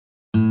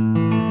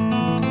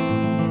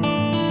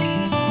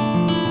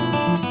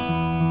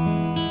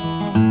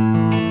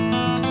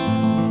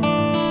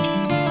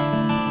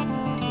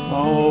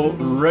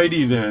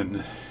Alrighty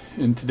then,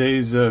 in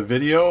today's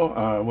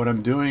video what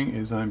I'm doing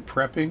is I'm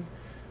prepping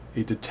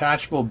a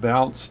detachable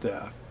balance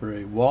staff for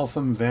a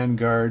Waltham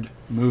Vanguard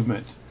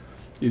movement.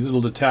 These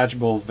little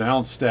detachable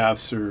balance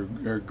staffs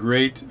are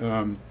great.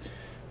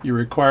 You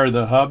require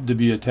the hub to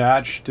be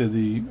attached to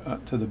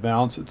the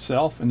balance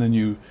itself, and then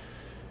you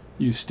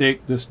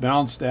stake this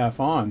balance staff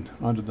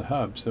onto the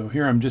hub. So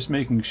here I'm just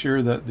making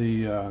sure that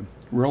the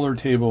roller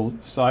table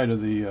side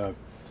of the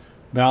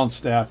balance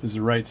staff is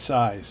the right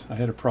size. I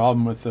had a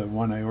problem with the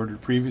one I ordered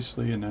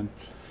previously, and then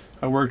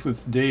I worked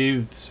with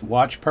Dave's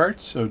Watch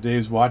Parts. So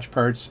Dave's Watch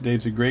Parts,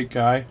 Dave's a great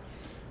guy,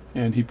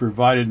 and he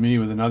provided me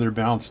with another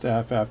balance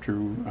staff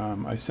after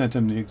I sent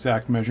him the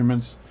exact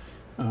measurements.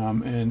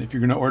 And if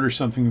you're going to order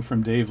something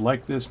from Dave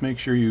like this, make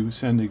sure you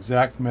send the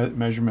exact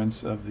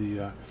measurements of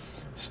the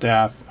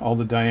staff, all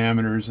the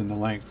diameters and the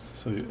length,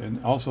 so,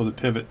 and also the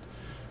pivot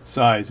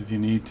size if you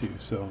need to.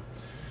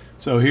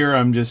 So here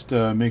I'm just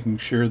making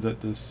sure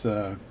that this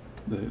the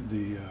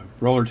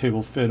roller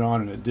table fit on,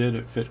 and it did.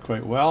 It fit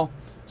quite well,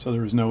 so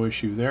there was no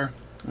issue there.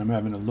 I'm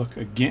having a look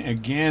a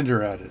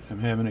gander at it. I'm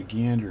having a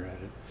gander at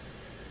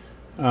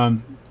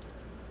it.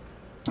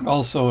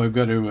 Also, I've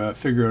got to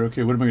figure out,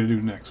 okay, what am I going to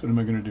do next? What am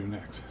I going to do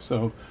next?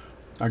 So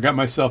I got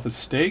myself a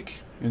stake,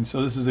 and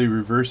so this is a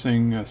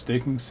reversing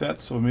staking set,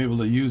 so I'm able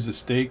to use the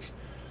stake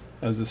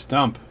as a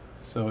stump.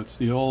 So it's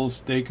the old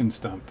stake and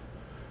stump.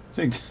 I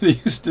think there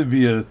used to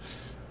be a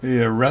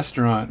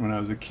restaurant when I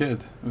was a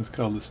kid. It was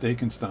called the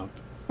Steak and Stump.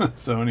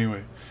 So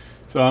anyway,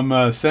 so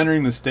I'm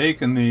centering the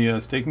stake in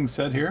the staking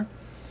set here.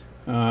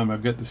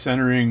 I've got the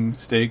centering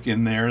stake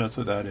in there, that's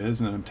what that is,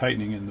 and I'm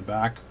tightening in the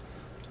back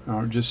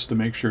just to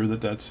make sure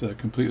that that's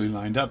completely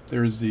lined up.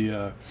 There's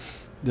the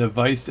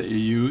device that you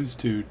use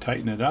to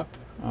tighten it up,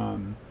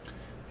 and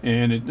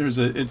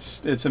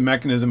it's a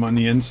mechanism on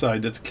the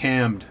inside that's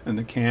cammed, and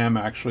the cam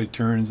actually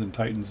turns and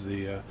tightens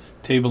the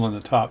table on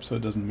the top so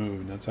it doesn't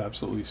move, and that's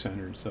absolutely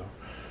centered. So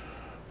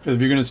if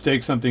you're going to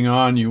stake something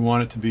on, you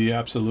want it to be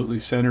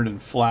absolutely centered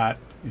and flat.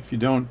 If you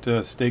don't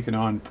stake it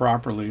on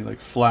properly, like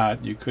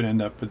flat, you could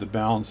end up with the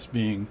balance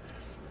being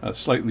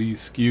slightly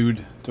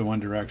skewed to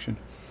one direction.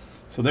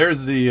 So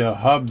there's the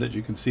hub that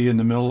you can see in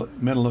the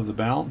middle of the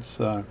balance,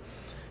 and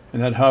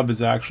that hub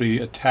is actually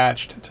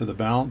attached to the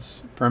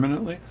balance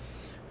permanently.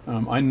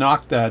 I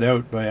knocked that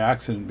out by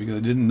accident because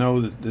I didn't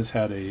know that this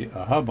had a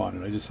hub on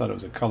it. I just thought it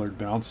was a colored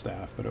balance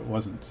staff, but it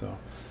wasn't.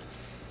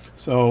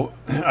 So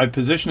I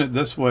position it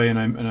this way, and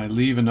I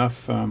leave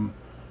enough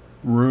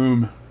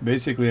room.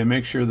 Basically, I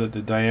make sure that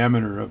the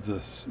diameter of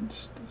the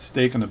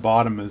stake on the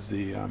bottom is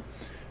the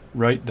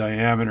right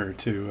diameter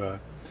to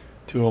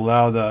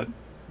allow that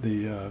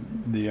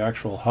the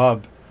actual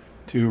hub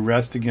to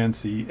rest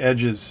against the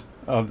edges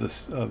of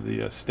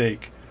the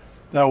stake.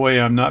 That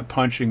way, I'm not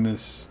punching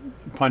it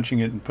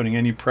and putting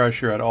any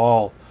pressure at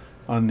all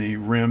on the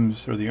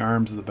rims or the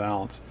arms of the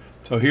balance.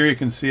 So here you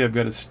can see I've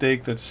got a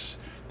stake that's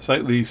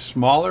slightly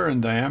smaller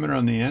in diameter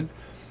on the end,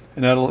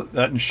 and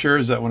that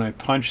ensures that when I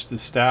punch the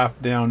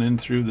staff down in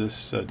through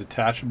this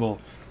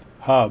detachable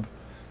hub,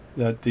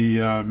 that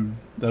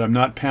that I'm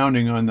not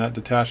pounding on that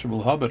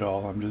detachable hub at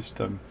all.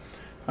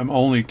 I'm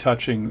only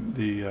touching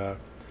the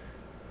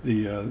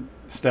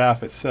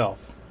staff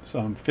itself. So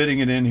I'm fitting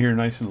it in here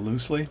nice and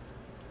loosely,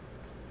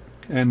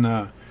 and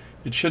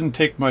it shouldn't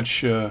take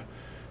much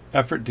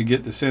effort to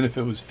get this in if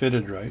it was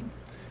fitted right.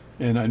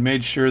 And I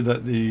made sure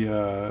that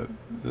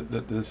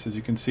that this, as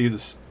you can see,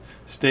 the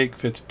stake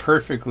fits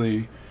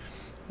perfectly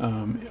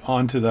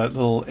onto that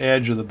little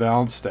edge of the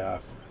balance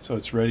staff, so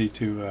it's ready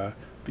to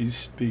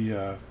be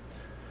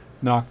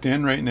knocked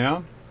in right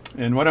now.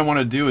 And what I want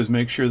to do is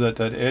make sure that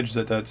that edge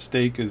that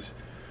stake is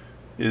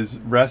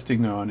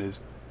resting on is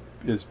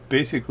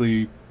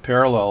basically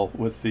parallel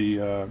with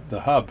the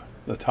hub,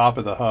 the top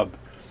of the hub.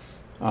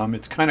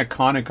 It's kind of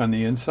conic on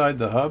the inside,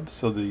 the hub,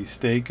 so the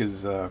stake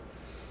is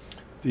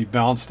the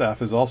balance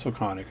staff is also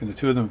conic, and the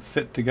two of them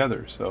fit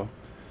together. So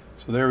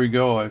there we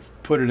go. I've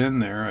put it in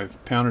there.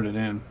 I've pounded it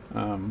in.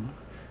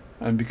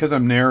 And because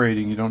I'm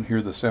narrating, you don't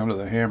hear the sound of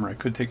the hammer. I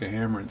could take a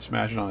hammer and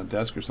smash it on a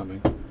desk or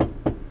something.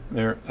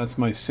 There, that's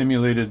my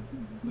simulated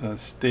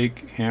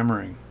stake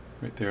hammering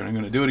right there. And I'm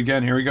going to do it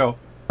again. Here we go.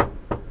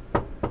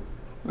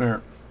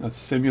 There, that's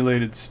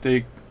simulated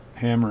stake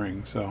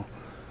hammering. So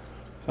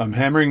I'm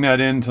hammering that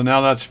in. So now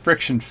that's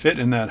friction fit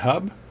in that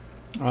hub.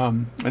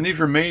 And these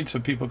were made so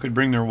people could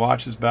bring their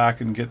watches back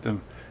and get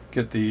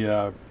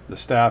the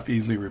staff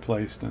easily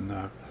replaced, and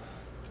it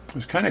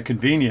was kind of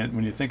convenient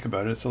when you think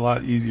about it. It's a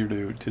lot easier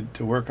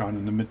to work on,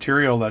 and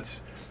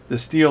the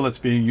steel that's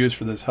being used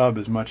for this hub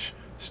is much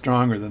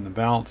stronger than the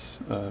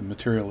balance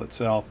material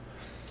itself.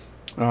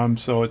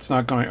 So it's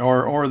not going,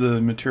 or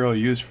the material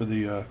used for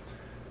the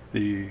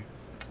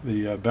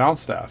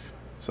balance staff.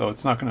 So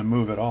it's not going to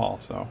move at all.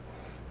 So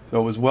it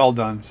was well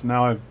done. So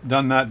now I've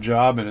done that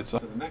job, and it's on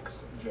to the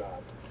next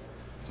job.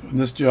 So in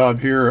this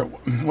job here,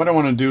 what I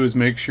want to do is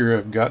make sure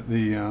I've got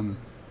the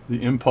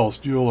impulse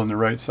jewel on the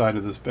right side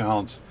of this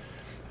balance.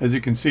 As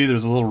you can see,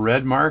 there's a little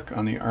red mark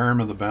on the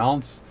arm of the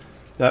balance.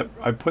 That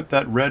I put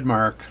that red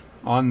mark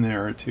on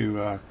there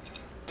to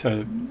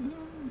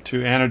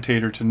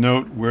annotate or to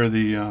note where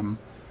the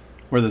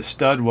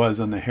stud was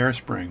on the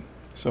hairspring.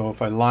 So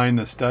if I line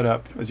the stud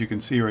up, as you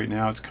can see right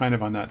now, it's kind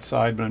of on that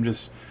side, but I'm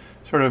just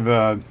sort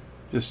of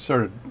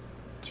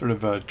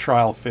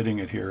trial fitting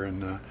it here,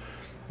 and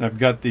I've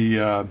got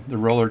the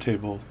roller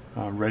table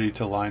ready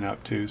to line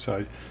up too.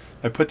 So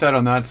I put that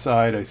on that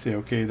side. I say,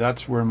 okay,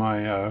 that's where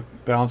my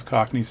balance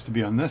cock needs to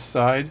be on this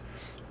side.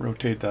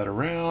 Rotate that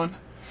around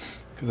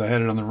because I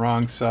had it on the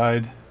wrong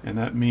side, and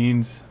that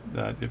means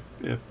that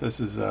if this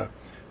is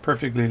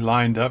perfectly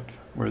lined up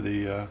where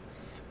the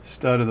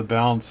stud of the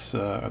balance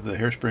of the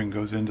hairspring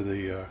goes into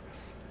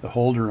the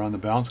holder on the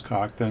balance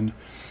cock, then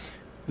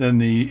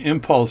the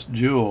impulse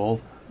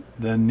jewel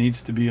then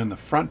needs to be on the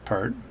front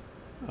part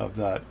of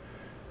that,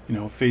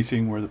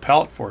 facing where the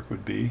pallet fork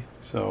would be.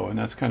 So, and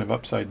that's kind of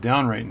upside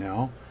down right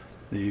now,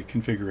 the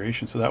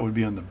configuration. So that would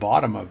be on the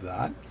bottom of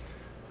that.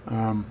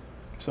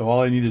 So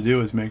all I need to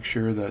do is make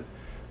sure that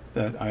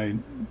I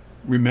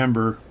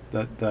remember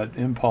that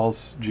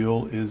impulse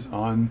jewel is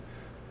on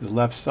the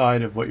left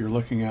side of what you're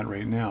looking at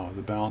right now,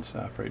 the balance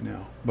staff right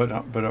now. But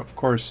of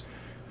course,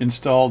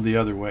 installed the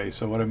other way.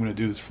 So what I'm going to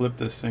do is flip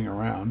this thing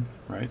around,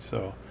 right?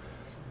 So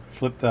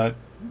flip the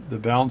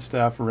balance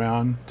staff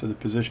around to the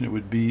position it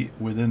would be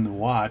within the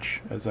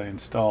watch as I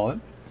install it,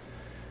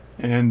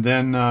 and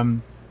then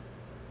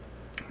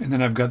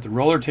I've got the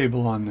roller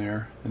table on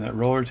there, and that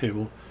roller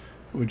table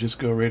would just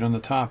go right on the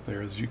top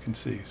there, as you can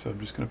see. So I'm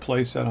just going to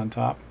place that on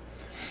top,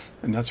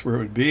 and that's where it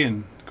would be.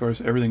 And of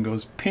course everything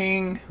goes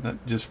ping.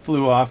 That just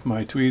flew off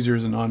my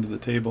tweezers and onto the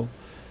table.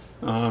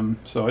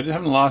 So I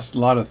haven't lost a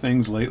lot of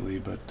things lately,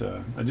 but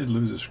I did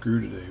lose a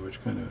screw today,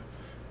 which kind of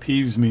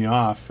peeves me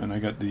off, and I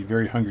got the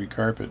very hungry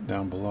carpet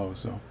down below.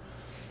 So,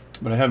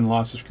 but I haven't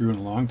lost a screw in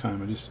a long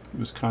time. I just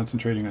was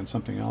concentrating on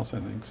something else, I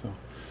think. So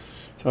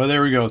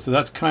there we go. So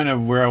that's kind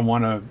of where I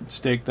want to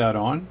stake that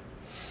on.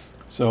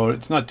 So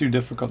it's not too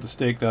difficult to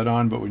stake that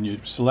on, but when you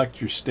select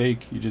your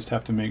stake, you just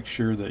have to make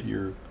sure that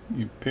you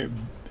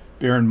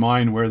bear in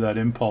mind where that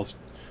impulse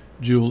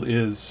jewel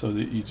is, so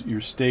that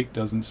your stake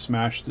doesn't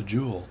smash the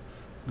jewel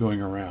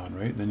going around,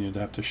 right? Then you'd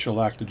have to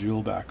shellac the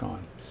jewel back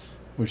on,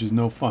 which is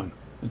no fun.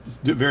 It's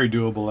very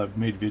doable. I've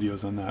made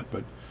videos on that,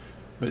 but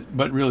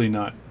really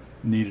not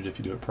needed if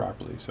you do it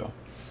properly. So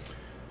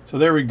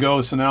there we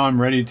go. So now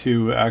I'm ready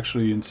to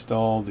actually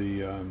install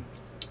the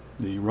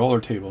roller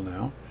table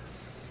now.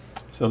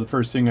 So the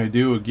first thing I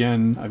do,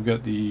 again, I've got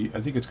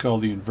I think it's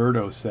called the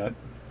Inverto set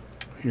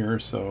here.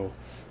 So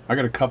I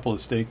got a couple of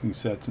staking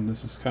sets, and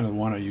this is kind of the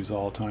one I use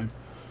all the time.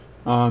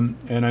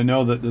 And I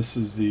know that this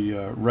is the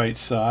right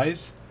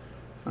size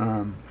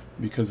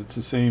because it's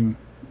the same.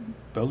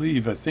 I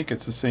think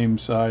it's the same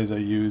size I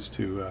use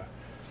to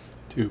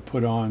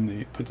put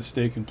the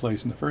stake in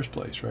place in the first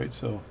place, right?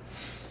 So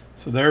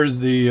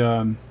there's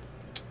there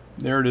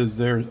it is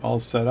there, all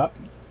set up,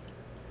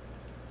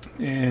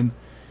 and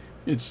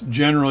it's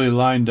generally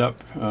lined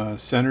up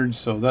centered,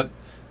 so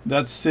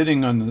that's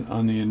sitting on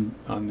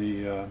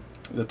the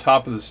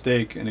top of the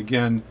stake. And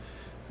again,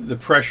 the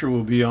pressure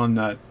will be on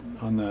that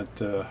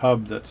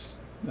hub that's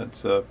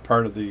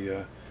part of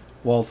the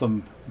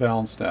Waltham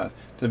balance staff.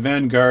 The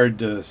Vanguard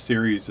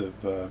series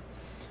of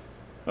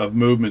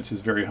movements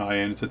is very high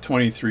end. It's a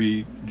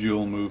 23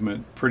 joule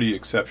movement, pretty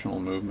exceptional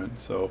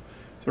movement. So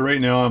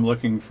right now I'm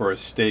looking for a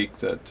stake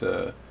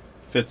that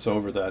fits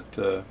over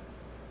that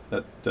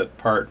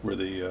part where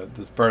the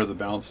part of the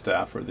balance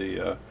staff where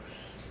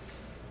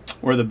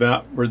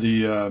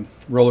the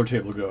roller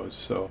table goes.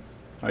 So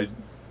I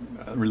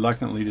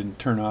reluctantly didn't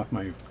turn off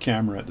my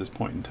camera at this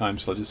point in time,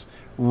 so I'll just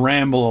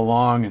ramble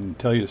along and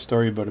tell you a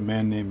story about a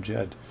man named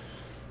Jed.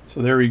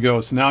 So there we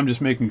go. So now I'm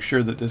just making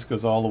sure that this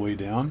goes all the way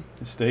down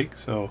the stake.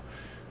 So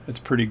it's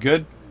pretty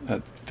good.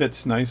 That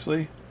fits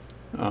nicely.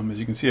 As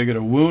you can see, I got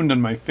a wound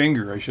on my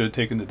finger. I should have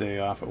taken the day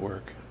off at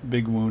work.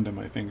 Big wound on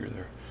my finger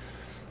there.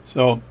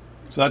 So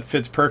that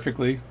fits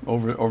perfectly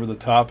over the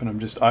top, and I'm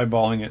just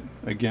eyeballing it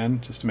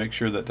again just to make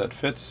sure that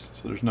fits.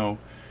 So there's no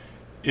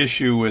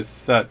issue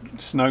with that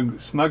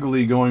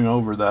snugly going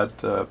over that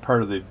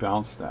part of the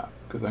balance staff,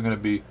 because I'm going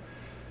to be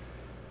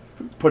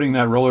putting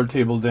that roller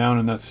table down,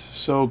 and that's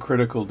so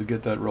critical to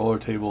get that roller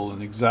table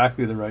in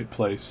exactly the right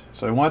place.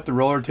 So I want the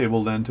roller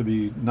table then to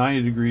be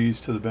 90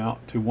 degrees to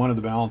one of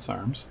the balance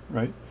arms,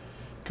 right?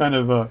 Kind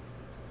of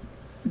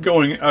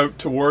going out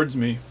towards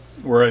me,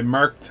 where I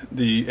marked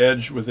the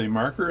edge with a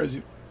marker, as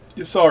you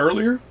saw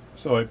earlier.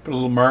 So I put a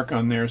little mark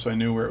on there so I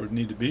knew where it would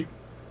need to be.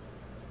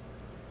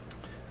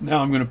 Now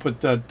I'm going to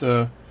put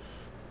that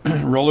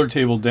roller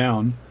table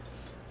down,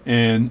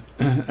 and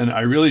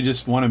I really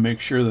just want to make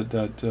sure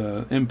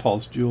that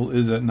impulse jewel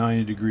is at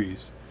 90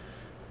 degrees,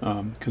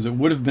 because it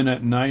would have been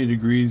at 90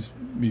 degrees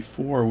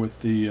before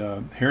with the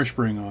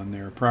hairspring on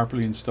there,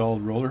 properly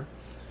installed roller,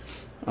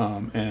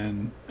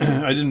 and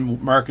I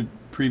didn't mark it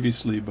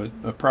previously, but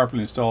a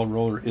properly installed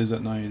roller is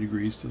at 90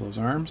 degrees to those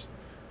arms.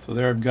 So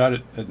there I've got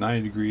it at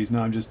 90 degrees.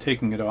 Now I'm just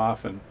taking it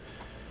off, and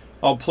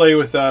I'll play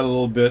with that a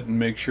little bit and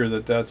make sure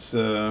that's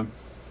I'll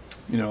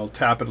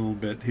tap it a little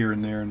bit here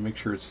and there and make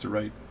sure it's the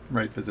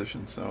right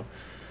position. So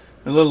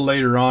A little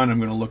later on, I'm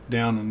going to look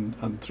down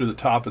and through the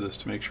top of this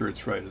to make sure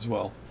it's right as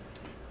well.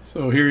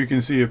 So here you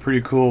can see a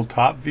pretty cool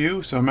top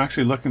view. So I'm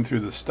actually looking through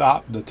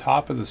the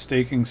top of the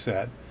staking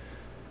set,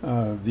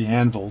 the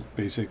anvil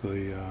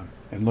basically,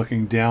 and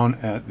looking down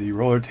at the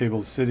roller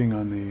table sitting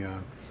on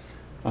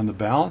the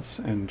balance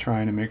and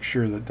trying to make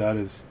sure that that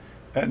is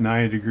at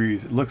 90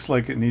 degrees. It looks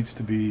like it needs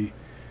to be.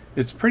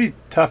 It's pretty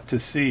tough to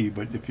see,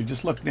 but if you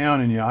just look down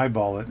and you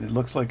eyeball it, it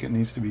looks like it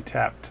needs to be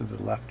tapped to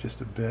the left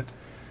just a bit.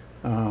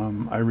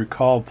 I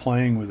recall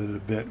playing with it a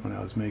bit when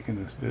I was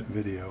making this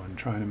video and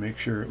trying to make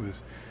sure it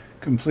was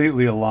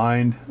completely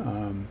aligned.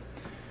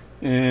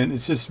 And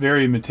it's just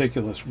very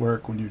meticulous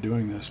work when you're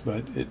doing this,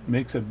 but it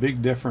makes a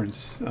big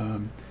difference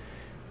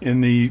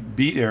in the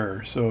beat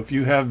error. So if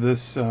you have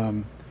this,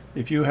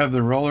 if you have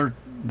the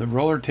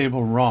roller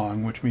table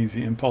wrong, which means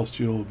the impulse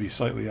jewel will be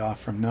slightly off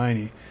from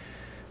 90,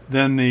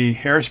 then the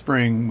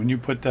hairspring, when you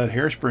put that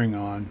hairspring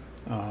on,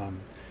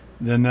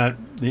 then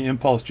the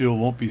impulse jewel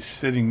won't be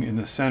sitting in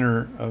the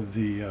center of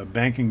the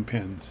banking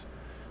pins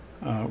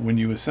when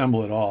you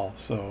assemble it all.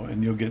 So,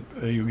 and you'll get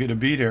a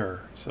beat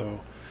error.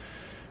 So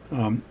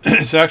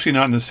it's actually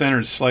not in the center;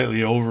 it's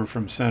slightly over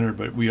from center,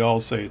 but we all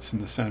say it's in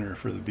the center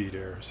for the beat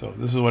error. So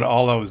this is what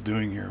all I was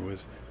doing here,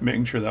 was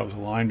making sure that was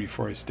aligned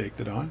before I staked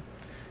it on.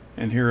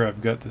 And here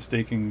I've got the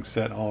staking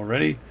set all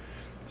ready,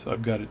 so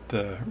I've got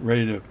it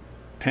ready to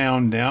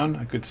pound down.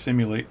 I could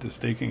simulate the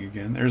staking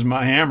again. There's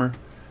my hammer.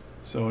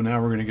 So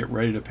now we're going to get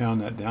ready to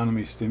pound that down. Let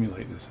me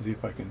stimulate this and see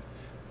if I can.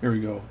 Here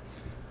we go.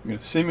 I'm going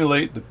to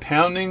simulate the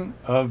pounding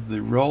of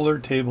the roller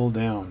table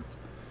down.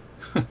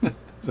 There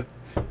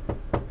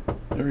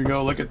we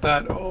go. Look at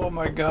that. Oh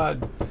my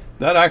God.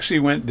 That actually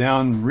went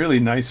down really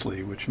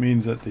nicely, which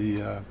means that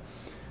the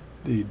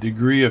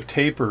degree of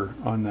taper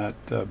on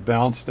that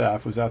balance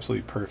staff was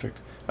absolutely perfect.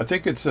 I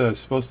think it's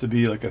supposed to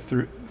be like a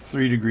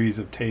 3 degrees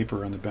of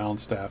taper on the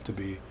balance staff to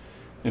be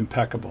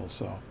impeccable.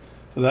 So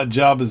that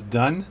job is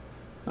done.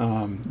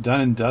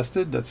 Done and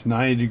dusted. That's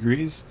 90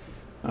 degrees.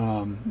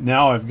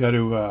 Now I've got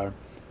to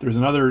there's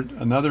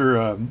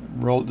another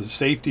roll, the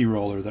safety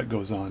roller that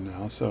goes on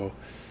now. So,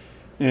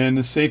 and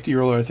the safety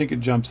roller, I think it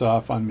jumps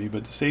off on me,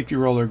 but the safety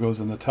roller goes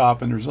on the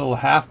top, and there's a little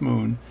half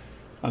moon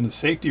on the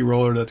safety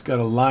roller that's got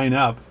to line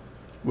up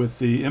with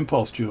the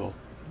impulse jewel.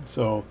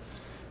 So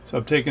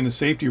I'm taking the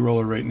safety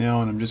roller right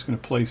now, and I'm just going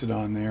to place it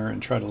on there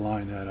and try to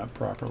line that up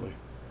properly.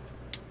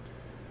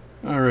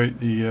 All right,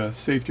 the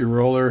safety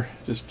roller,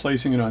 just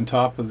placing it on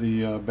top of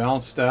the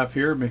balance staff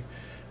here.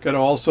 Got to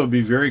also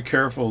be very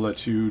careful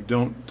that you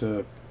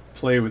don't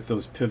play with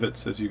those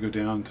pivots as you go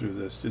down through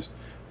this. Just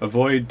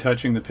avoid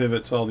touching the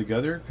pivots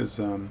altogether, because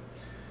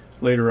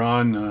later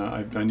on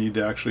I need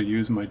to actually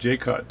use my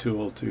J-Cot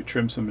tool to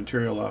trim some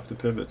material off the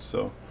pivots.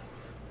 So,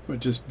 but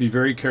just be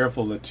very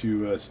careful that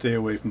you stay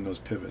away from those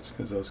pivots,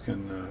 because those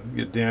can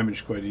get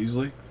damaged quite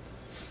easily.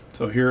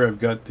 So here I've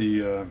got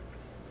the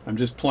I'm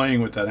just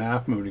playing with that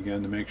half moon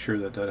again to make sure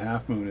that that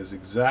half moon is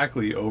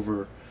exactly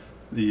over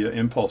the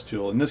impulse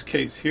jewel. In this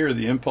case here,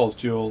 the impulse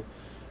jewel,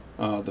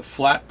 the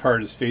flat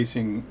part is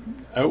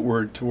facing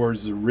outward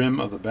towards the rim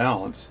of the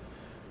balance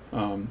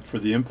for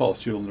the impulse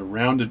jewel, and the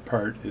rounded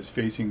part is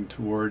facing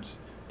towards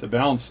the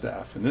balance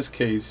staff. In this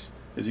case,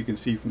 as you can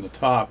see from the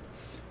top,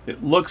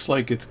 it looks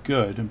like it's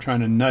good. I'm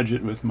trying to nudge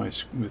it with my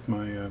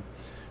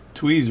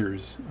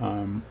tweezers.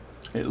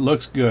 It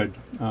looks good.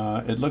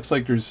 It looks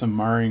like there's some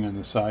marring on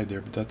the side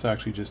there, but that's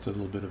actually just a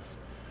little bit of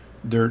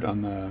dirt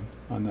on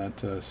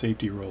that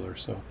safety roller.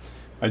 So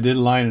I did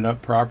line it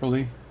up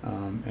properly,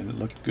 and it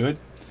looked good.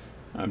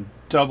 I'm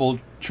double,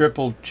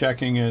 triple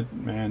checking it,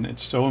 and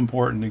it's so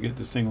important to get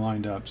this thing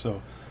lined up.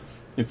 So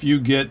if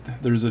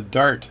there's a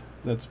dart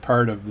that's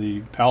part of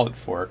the pallet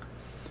fork,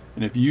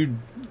 and if you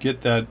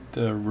get that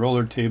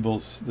roller table,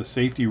 the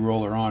safety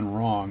roller on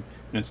wrong,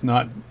 and it's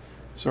not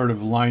sort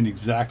of lined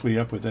exactly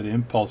up with that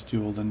impulse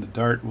jewel, then the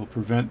dart will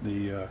prevent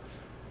the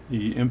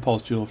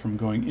impulse jewel from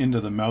going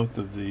into the mouth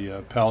of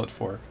the pallet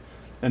fork,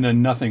 and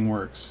then nothing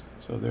works.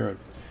 So there, I've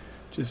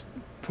just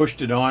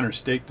pushed it on or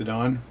staked it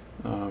on.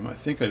 I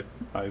think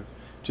I've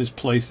just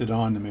placed it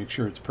on to make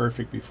sure it's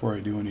perfect before I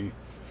do any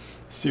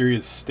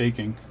serious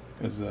staking.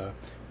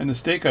 And the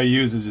stake I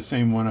use is the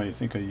same one I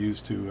think I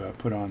used to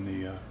put on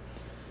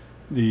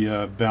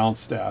the balance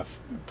staff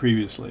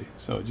previously.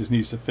 So it just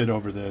needs to fit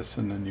over this,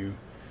 and then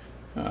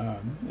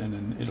and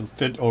then it'll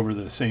fit over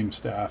the same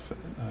staff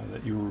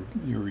that you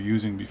were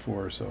using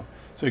before. So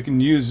you can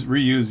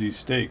reuse these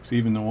stakes.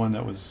 Even the one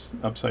that was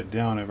upside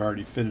down, I've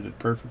already fitted it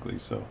perfectly,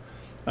 so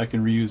I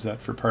can reuse that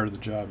for part of the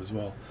job as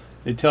well.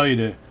 They tell you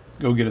to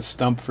go get a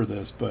stump for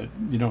this, but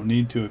you don't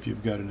need to if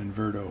you've got an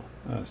Inverto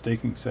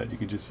staking set. You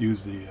can just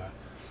use the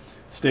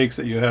stakes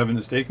that you have in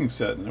the staking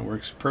set, and it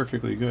works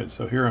perfectly good.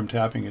 So here I'm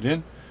tapping it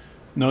in.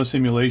 No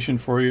simulation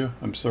for you,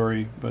 I'm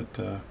sorry, but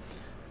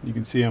you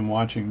can see I'm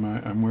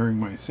wearing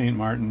my St.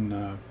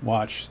 Martin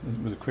watch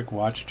with a quick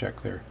watch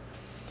check there.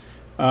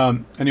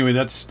 Anyway,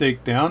 that's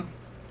staked down.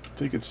 I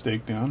think it's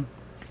staked down.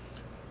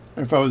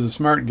 If I was a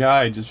smart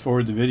guy, I'd just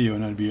forward the video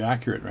and it'd be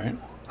accurate, right?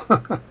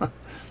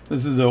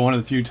 This is one of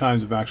the few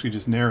times I'm actually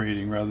just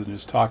narrating rather than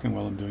just talking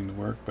while I'm doing the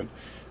work. But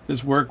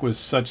this work was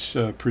such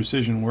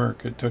precision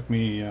work. It took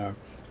me a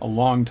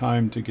long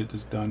time to get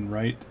this done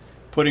right.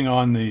 Putting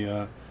on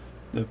the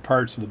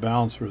parts of the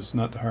balance was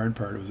not the hard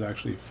part. It was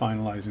actually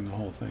finalizing the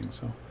whole thing.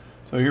 So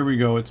here we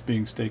go. It's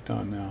being staked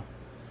on now.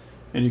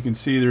 And you can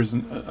see there's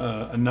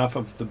enough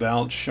of the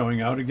balance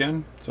showing out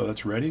again. So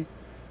that's ready.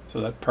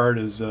 So that part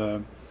is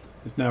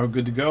now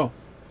good to go.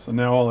 So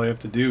now all I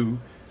have to do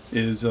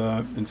is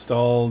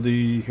install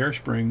the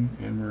hairspring,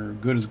 and we're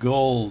good as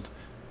gold.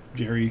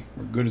 Jerry,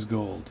 we're good as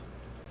gold.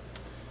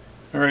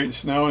 Alright,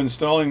 so now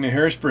installing the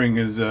hairspring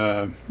is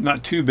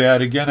not too bad.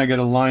 Again, I got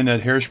to line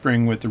that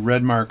hairspring with the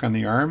red mark on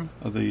the arm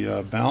of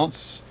the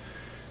balance,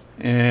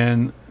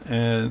 and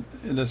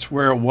that's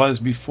where it was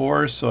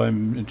before, so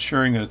I'm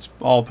ensuring that it's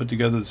all put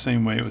together the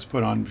same way it was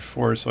put on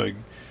before, so I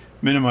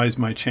minimize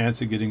my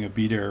chance of getting a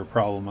bead error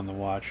problem on the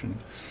watch. And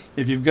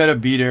if you've got a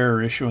bead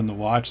error issue on the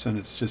watch, then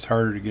it's just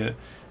harder to get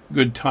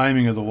good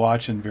timing of the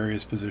watch in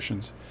various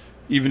positions.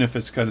 Even if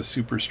it's got a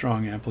super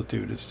strong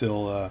amplitude, it's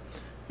still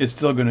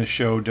going to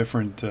show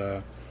different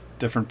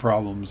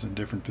problems in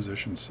different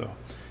positions. So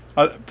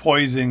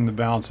poising the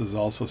balance is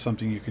also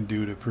something you can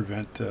do to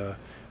prevent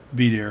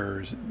bead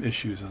errors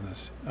issues on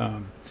this.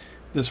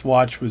 This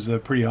watch was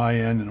pretty high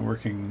end and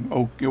working.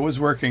 Oh, it was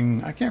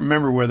working. I can't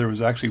remember whether it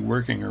was actually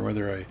working or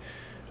whether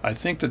I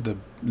think that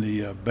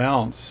the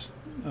balance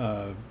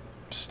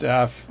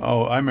staff.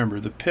 Oh, I remember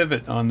the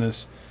pivot on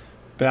this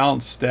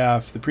balance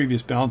staff. The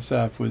previous balance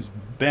staff was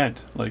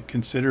bent, like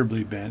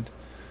considerably bent.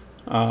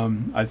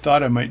 I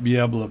thought I might be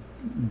able to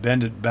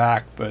bend it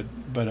back, but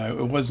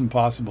it wasn't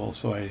possible.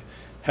 So I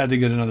had to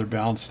get another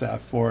balance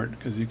staff for it,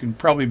 because you can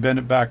probably bend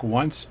it back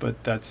once,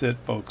 but that's it,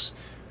 folks.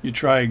 You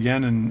try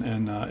again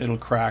and it'll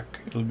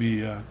crack. It'll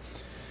be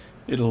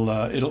it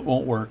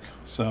won't work.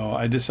 So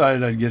I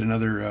decided I'd get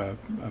another a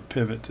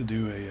pivot to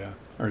do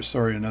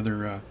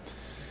another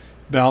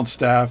balance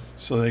staff,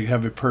 so they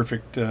have a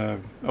perfect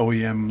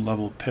OEM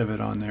level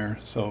pivot on there.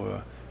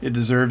 So it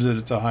deserves it.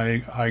 It's a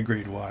high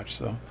grade watch.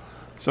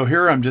 So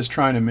here I'm just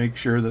trying to make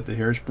sure that the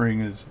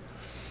hairspring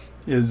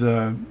is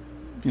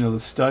the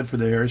stud for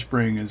the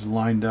hairspring is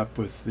lined up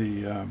with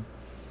the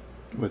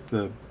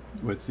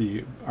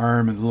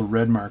arm and the little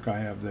red mark I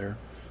have there.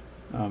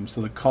 So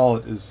the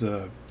collet is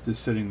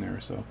sitting there.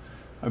 So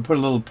I put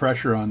a little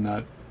pressure on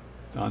that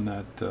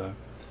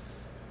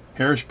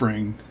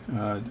hairspring,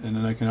 and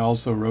then I can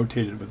also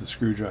rotate it with a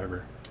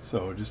screwdriver.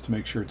 So just to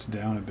make sure it's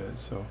down a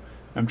bit. So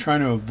I'm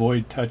trying to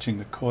avoid touching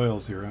the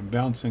coils here. I'm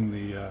bouncing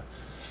the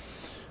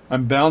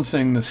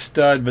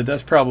stud, but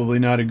that's probably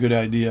not a good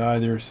idea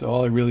either. So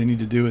all I really need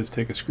to do is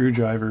take a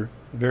screwdriver,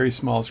 a very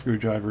small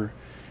screwdriver,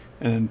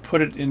 and then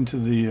put it into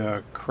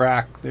the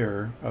crack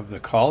there of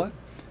the collet,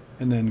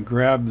 and then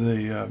grab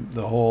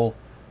the whole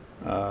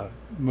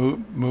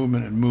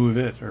movement and move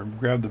it, or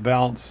grab the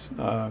balance,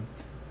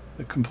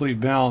 the complete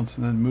balance,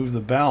 and then move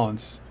the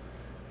balance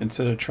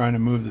instead of trying to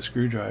move the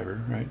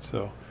screwdriver, right?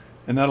 So,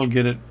 and that'll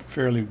get it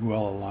fairly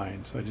well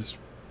aligned. So I just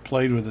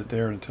played with it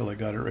there until I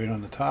got it right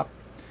on the top.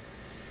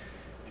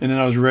 And then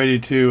I was ready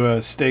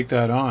to stake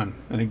that on.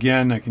 And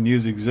again, I can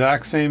use the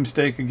exact same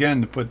stake again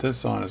to put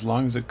this on, as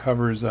long as it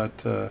covers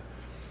that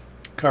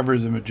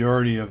covers the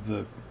majority of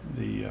the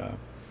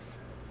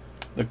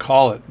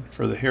collet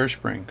for the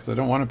hairspring, because I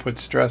don't want to put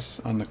stress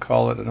on the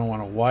collet. I don't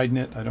want to widen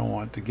it. I don't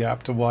want the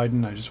gap to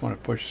widen. I just want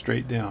to push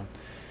straight down.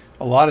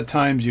 A lot of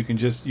times you can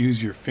just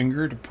use your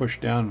finger to push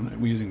down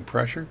using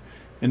pressure.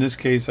 In this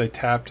case, I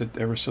tapped it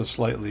ever so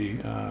slightly,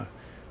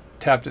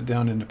 tapped it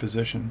down into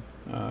position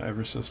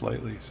ever so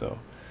slightly. So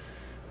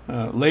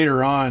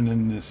later on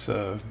in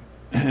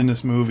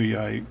this movie,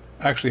 I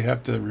actually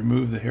have to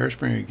remove the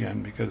hairspring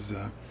again, because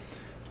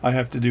I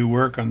have to do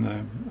work on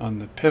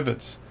the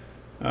pivots,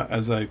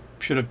 as I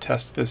should have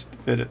test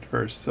fit it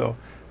first. So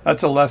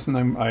that's a lesson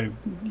I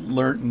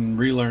learned and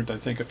relearned, I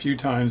think, a few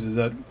times, is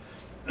that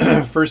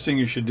first thing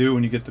you should do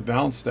when you get the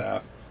balance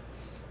staff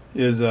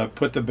is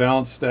put the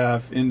balance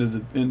staff into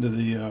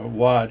the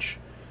watch.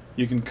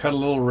 You can cut a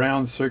little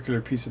round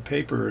circular piece of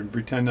paper and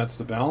pretend that's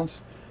the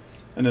balance,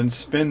 and then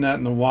spin that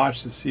in the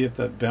watch to see if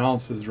that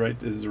balance is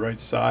the right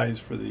size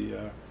for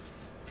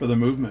the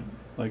movement.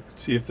 Like,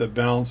 see if the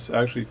balance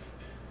actually,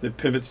 the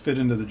pivots fit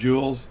into the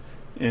jewels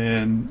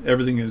and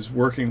everything is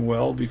working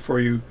well before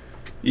you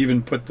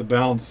even put the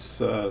balance,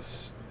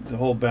 the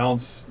whole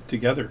balance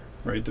together,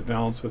 right? The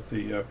balance with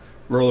the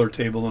roller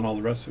table and all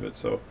the rest of it.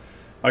 So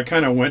I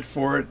kind of went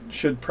for it.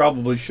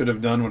 Probably should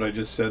have done what I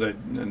just said,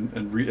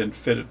 and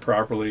fit it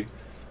properly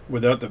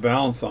without the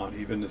balance on,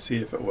 even to see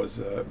if it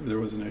was there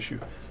was an issue.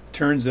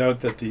 Turns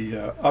out that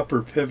the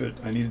upper pivot,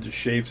 I needed to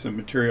shave some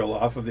material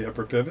off of the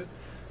upper pivot.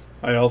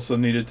 I also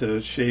needed to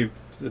shave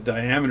the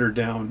diameter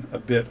down a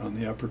bit on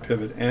the upper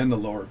pivot and the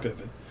lower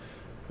pivot,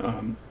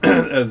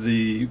 as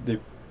the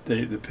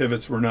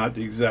pivots were not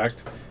the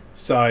exact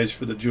size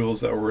for the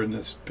jewels that were in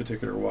this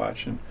particular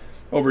watch. And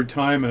over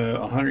time,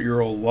 a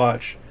 100-year-old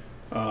watch,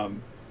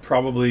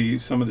 probably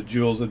some of the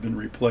jewels have been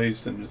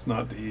replaced, and it's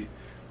not the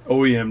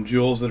OEM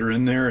jewels that are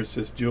in there. It's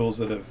just jewels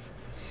that have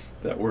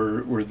that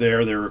were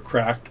there. They were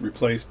cracked,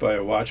 replaced by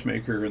a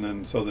watchmaker, and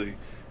then so the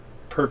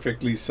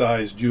perfectly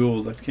sized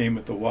jewel that came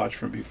with the watch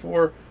from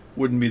before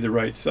wouldn't be the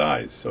right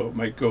size. So it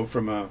might go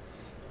from a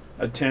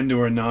 10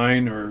 to a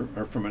 9,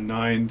 or from a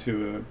 9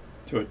 to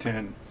a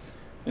 10,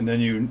 and then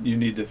you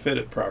need to fit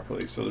it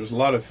properly. So there's a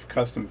lot of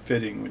custom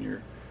fitting when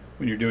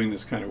you're doing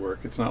this kind of work.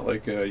 It's not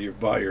like you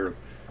buy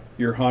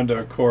your Honda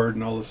Accord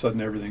and all of a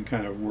sudden everything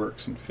kind of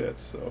works and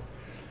fits.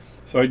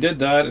 So I did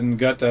that and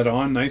got that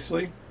on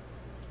nicely.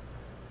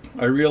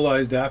 I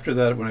realized after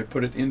that, when I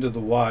put it into the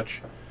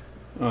watch,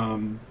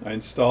 I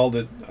installed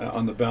it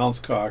on the balance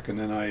cock, and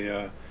then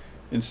I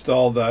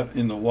installed that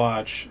in the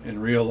watch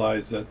and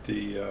realized that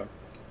the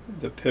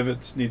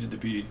pivots needed to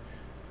be,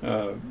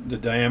 the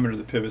diameter of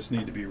the pivots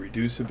needed to be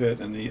reduced a bit,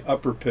 and the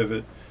upper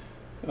pivot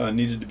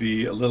needed to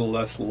be a little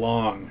less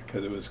long,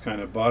 because it was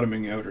kind of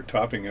bottoming out or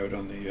topping out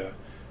on the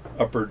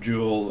upper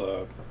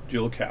jewel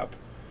cap.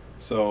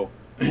 So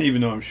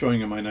even though I'm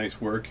showing you my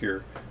nice work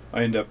here,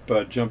 I end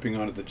up jumping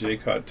onto the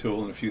J-Cot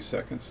tool in a few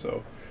seconds.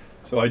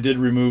 So I did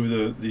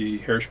remove the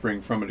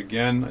hairspring from it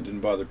again. I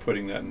didn't bother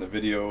putting that in the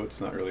video. It's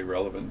not really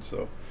relevant.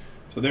 So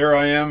there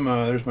I am.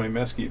 There's my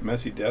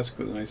messy desk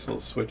with a nice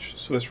little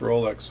Swiss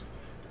Rolex,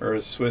 or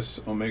a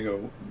Swiss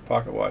Omega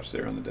pocket watch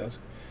there on the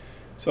desk.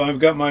 So I've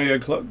got my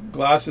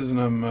glasses,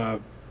 and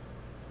I'm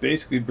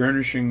basically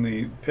burnishing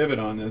the pivot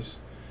on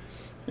this,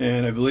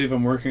 and I believe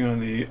I'm working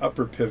on the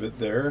upper pivot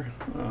there,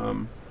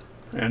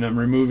 and I'm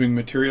removing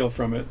material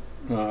from it,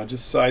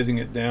 just sizing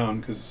it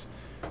down, because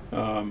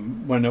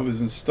when it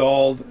was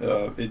installed,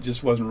 it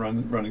just wasn't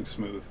running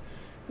smooth.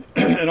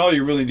 And all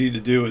you really need to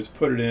do is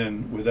put it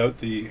in without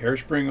the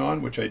hairspring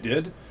on, which I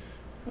did,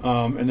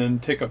 and then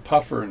take a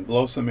puffer and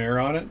blow some air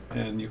on it,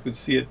 and you can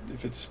see it.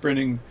 If it's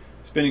spinning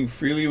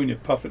freely when you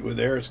puff it with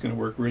air, it's going to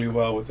work really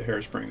well with the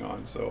hairspring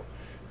on. So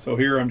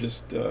here I'm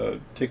just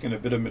taking a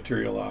bit of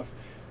material off.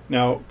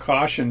 Now,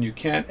 caution, you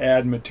can't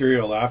add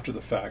material after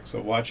the fact,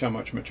 so watch how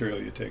much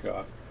material you take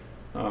off.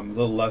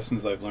 Little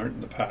lessons I've learned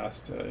in the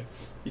past.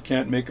 You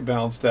can't make a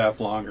balance staff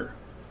longer.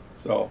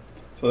 So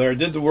there, I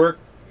did the work.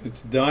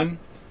 It's done.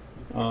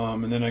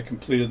 And then I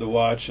completed the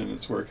watch, and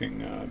it's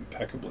working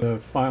impeccably. The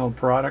final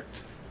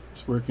product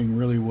is working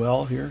really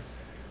well here.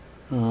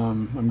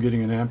 I'm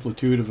getting an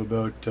amplitude of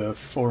about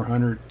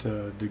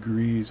 400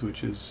 degrees,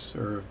 which is,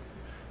 or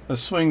a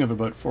swing of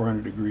about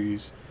 400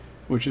 degrees,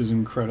 which is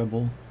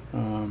incredible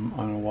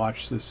on a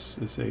watch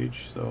this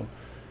age. So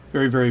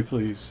very, very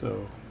pleased.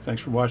 So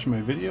thanks for watching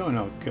my video, and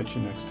I'll catch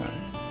you next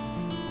time.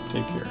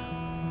 Take care.